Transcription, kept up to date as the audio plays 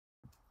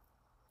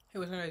Hey,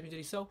 what's going on,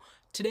 guys? So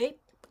today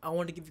I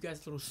wanted to give you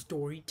guys a little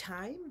story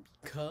time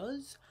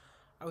because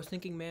I was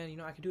thinking, man,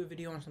 I could do a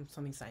video on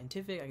something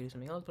scientific. I could do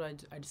something else,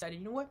 but I decided,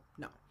 you know what?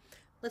 No,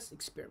 let's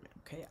experiment.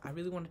 Okay, I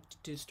really wanted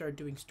to start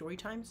doing story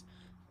times.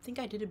 I think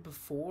I did it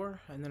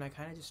before, and then I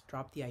kind of just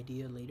dropped the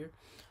idea later.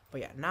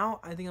 But yeah, now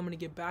I think I'm gonna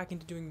get back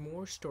into doing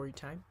more story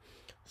time.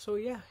 So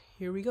yeah,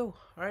 here we go.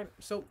 All right.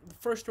 So the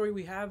first story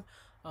we have,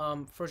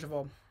 first of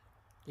all,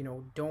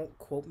 don't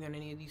quote me on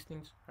any of these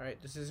things. All right,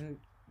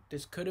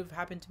 this could have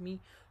happened to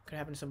me, could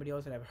happen to somebody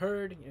else that I've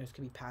heard. This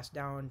could be passed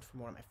down from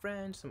one of my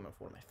friends, from one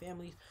of my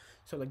families.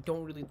 So like,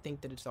 don't really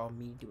think that it's all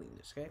me doing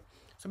this. Okay.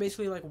 So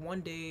basically, like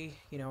one day,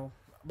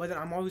 but then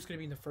I'm always gonna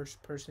be in the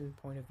first person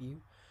point of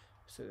view.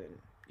 So then,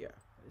 yeah,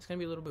 it's gonna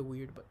be a little bit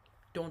weird, but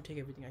don't take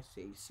everything I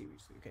say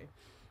seriously. Okay.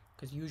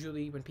 Because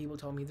usually when people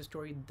tell me the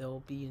story,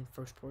 they'll be in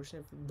first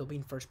person. They'll be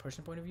in first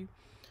person point of view.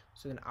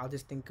 So then I'll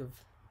just think of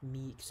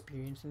me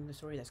experiencing the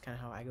story. That's kind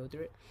of how I go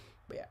through it.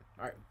 But yeah,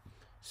 all right.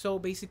 So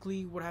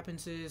basically, what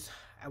happens is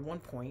at one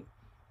point,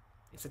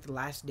 it's like the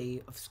last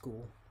day of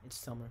school. It's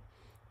summer.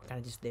 We're kind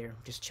of just there,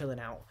 just chilling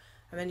out.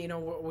 And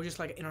then we're just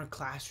like in our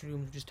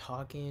classroom, just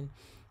talking,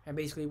 and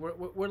basically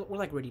we're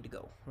like ready to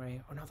go,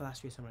 right? Or not the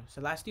last day of summer. It's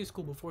the last day of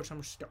school before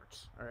summer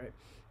starts. All right.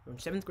 We're in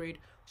seventh grade,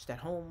 just at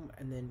home,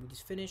 and then we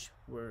just finish.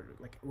 We're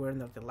in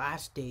the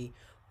last day,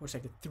 where it's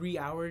like a 3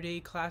 hour day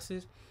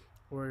classes,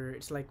 where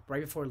it's like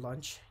right before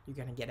lunch. You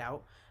gotta get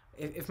out.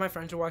 If my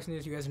friends are watching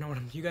this, you guys know what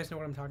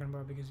I'm talking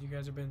about because you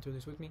guys have been through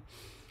this with me.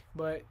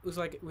 But it was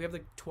like we have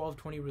like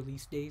 12:20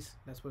 release days.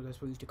 That's what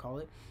we used to call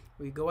it.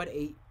 We go at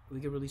 8. We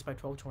get released by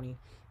 12:20.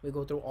 We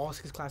go through all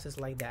 6 classes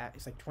like that.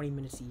 It's like 20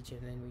 minutes each,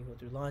 and then we go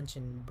through lunch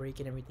and break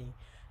and everything.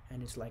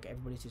 And it's like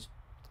everybody's just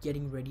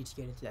getting ready to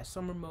get into that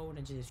summer mode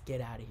and just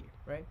get out of here,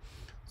 right?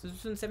 So this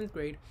is in seventh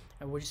grade,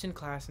 and we're just in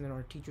class, and then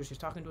our teacher's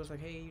just talking to us like,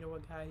 hey, you know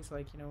what, guys,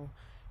 like,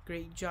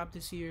 great job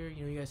this year.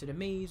 You guys did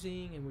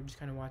amazing, and we're just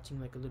kind of watching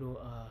like a little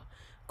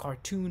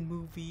cartoon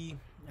movie,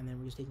 and then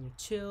we're just taking a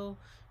chill.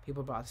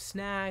 People brought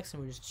snacks,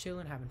 and we're just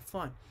chilling, having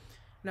fun.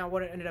 Now,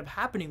 what ended up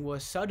happening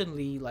was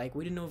suddenly, like,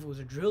 we didn't know if it was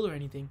a drill or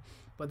anything,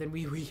 but then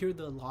we hear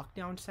the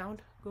lockdown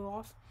sound go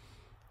off.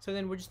 So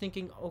then we're just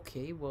thinking,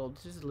 okay, well,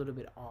 this is a little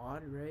bit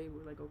odd, right?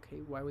 We're like, okay,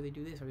 why would they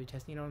do this? Are they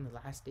testing it on the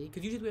last day?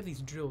 Because usually we have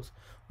these drills.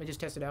 We just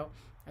test it out,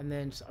 and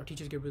then our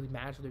teachers get really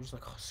mad, so they're just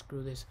like, oh,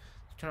 screw this.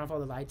 Turn off all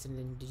the lights, and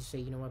then just say,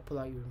 you know what, pull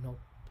out your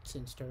notes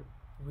and start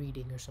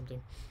reading or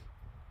something.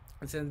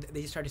 And so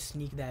they just try to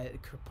sneak that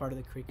part of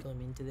the curriculum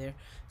into there.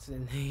 So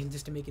then they,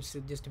 just to make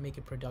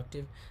it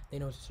productive, they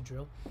know it's just a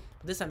drill.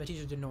 But this time the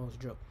teachers didn't know it was a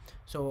drill.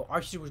 So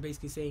our teacher was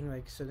basically saying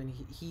like, so then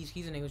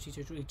he's an English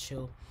teacher, it's really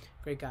chill,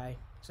 great guy.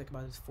 He's like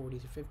about his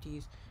 40s or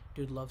 50s.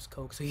 Dude loves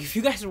Coke. So if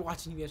you guys are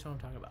watching, you guys know what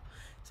I'm talking about.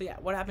 So yeah,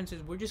 what happens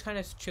is we're just kind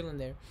of chilling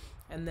there,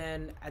 and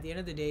then at the end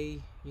of the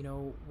day,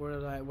 we're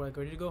like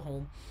ready to go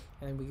home,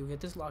 and then we get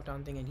this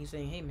lockdown thing, and he's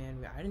saying, hey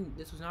man,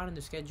 this was not in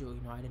the schedule.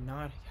 I did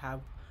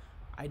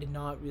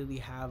not really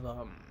have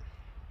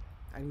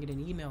I didn't get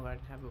an email. I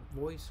didn't have a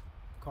voice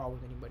call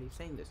with anybody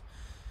saying this.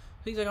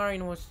 So he's like, all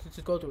right, let's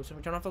just go through it. So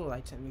we turn off all the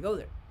lights and we go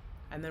there.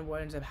 And then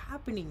what ends up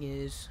happening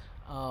is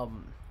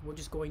we're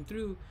just going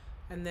through,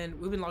 and then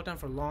we've been locked down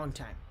for a long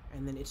time,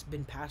 and then it's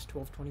been past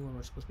 12:20 when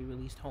we're supposed to be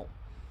released home.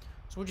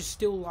 So we're just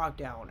still locked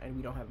down,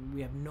 and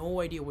we have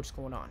no idea what's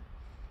going on.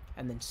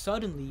 And then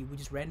suddenly we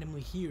just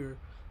randomly hear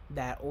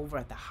that over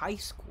at the high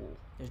school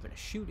there's been a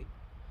shooting.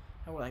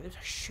 And we're like, there's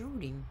a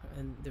shooting?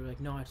 And they were like,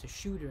 no, it's a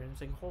shooter. And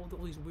it's like all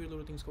these weird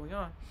little things going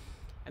on.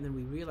 And then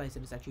we realized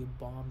that it's actually a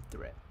bomb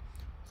threat.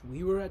 So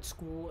we were at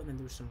school, and then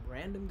there was some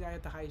random guy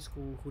at the high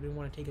school who didn't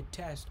want to take a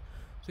test.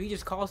 So he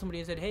just called somebody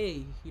and said,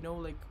 hey,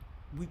 like,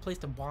 we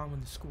placed a bomb in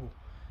the school.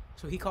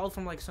 So he called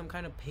from like some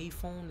kind of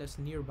payphone that's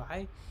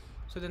nearby.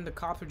 So then the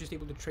cops were just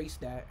able to trace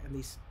that, and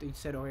they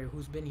said, okay,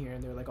 who's been here?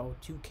 And they were like, oh,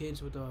 2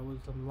 kids with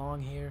some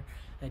long hair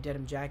and a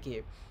denim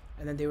jacket.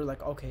 And then they were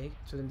like, okay.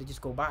 So then they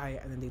just go by,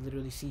 and then they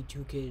literally see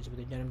 2 kids with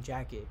a denim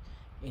jacket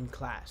in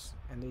class,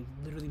 and they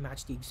literally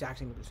match the exact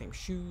same, with the same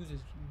shoes,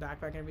 his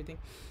backpack, and everything.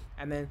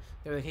 And then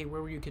they're like, hey,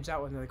 where were your kids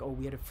out? And they're like, oh,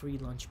 we had a free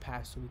lunch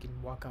pass so we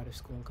can walk out of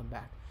school and come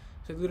back.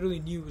 So they literally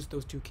knew it was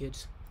those 2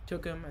 kids.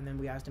 Took him, and then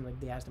they asked him,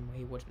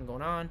 hey, what's been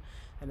going on?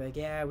 And they're like,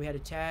 yeah, we had a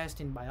test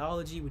in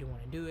biology, we didn't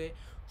want to do it,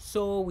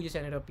 so we just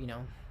ended up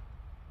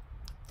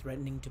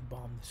threatening to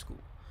bomb the school.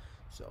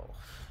 So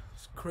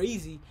it's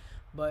crazy.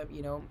 But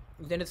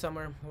it's the end of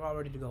summer, we're all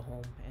ready to go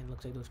home, and it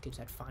looks like those kids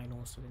had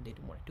finals, so then they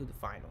didn't want to do the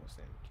finals.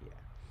 And yeah,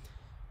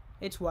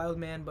 it's wild,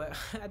 man. But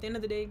at the end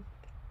of the day,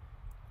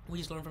 we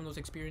just learn from those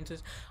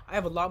experiences. I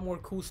have a lot more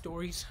cool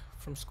stories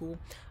from school.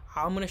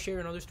 I'm gonna share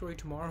another story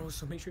tomorrow,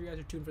 so make sure you guys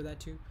are tuned for that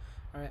too.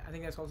 Alright, I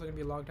think that's also gonna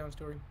be a lockdown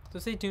story, so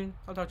stay tuned.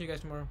 I'll talk to you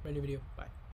guys tomorrow in a new video. Bye.